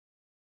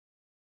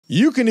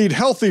You can eat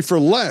healthy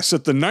for less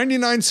at the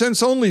 99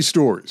 cents only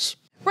stores.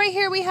 Right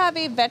here we have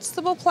a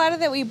vegetable platter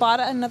that we bought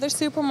at another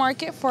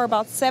supermarket for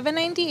about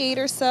 $7.98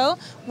 or so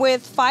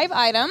with 5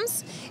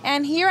 items.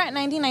 And here at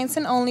 99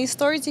 cent only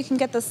stores, you can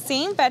get the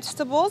same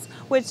vegetables,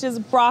 which is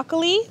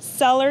broccoli,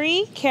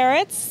 celery,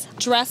 carrots,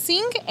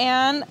 dressing,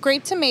 and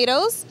grape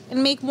tomatoes,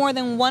 and make more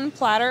than one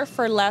platter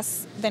for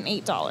less than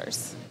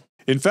 $8.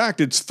 In fact,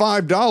 it's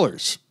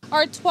 $5.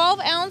 Our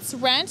 12-ounce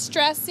ranch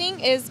dressing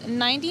is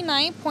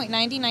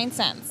 99.99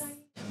 cents.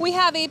 We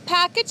have a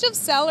package of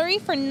celery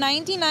for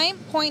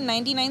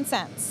 99.99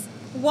 cents.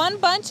 One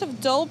bunch of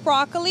Dole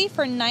broccoli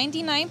for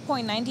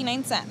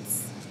 99.99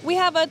 cents. We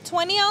have a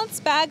 20-ounce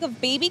bag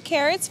of baby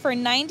carrots for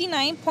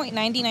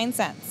 99.99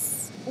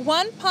 cents.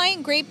 1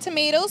 pint grape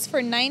tomatoes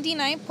for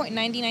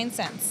 99.99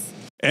 cents.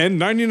 And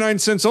 99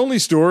 cents only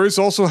stores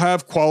also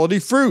have quality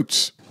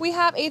fruits. We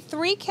have a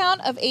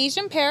 3-count of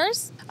Asian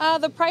pears.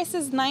 The price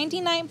is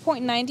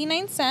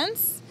 99.99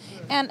 cents.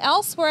 And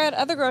elsewhere at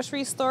other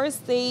grocery stores,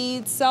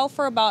 they sell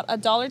for about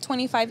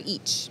 $1.25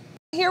 each.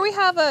 Here we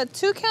have a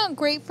 2-count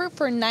grapefruit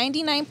for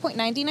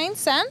 99.99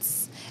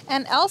 cents.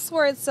 And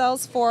elsewhere it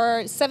sells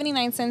for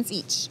 79 cents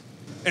each.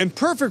 And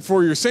perfect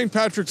for your St.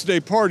 Patrick's Day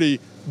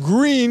party,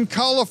 green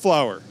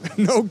cauliflower.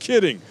 No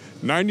kidding,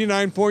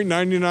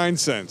 99.99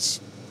 cents.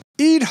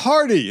 Eat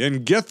hearty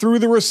and get through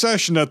the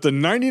recession at the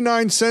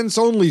 99 cents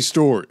only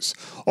stores.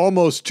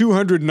 Almost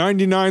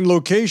 299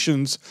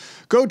 locations.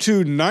 Go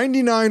to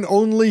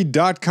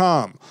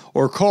 99only.com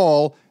or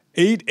call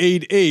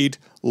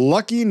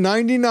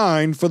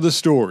 888-LUCKY99 for the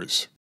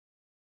stores.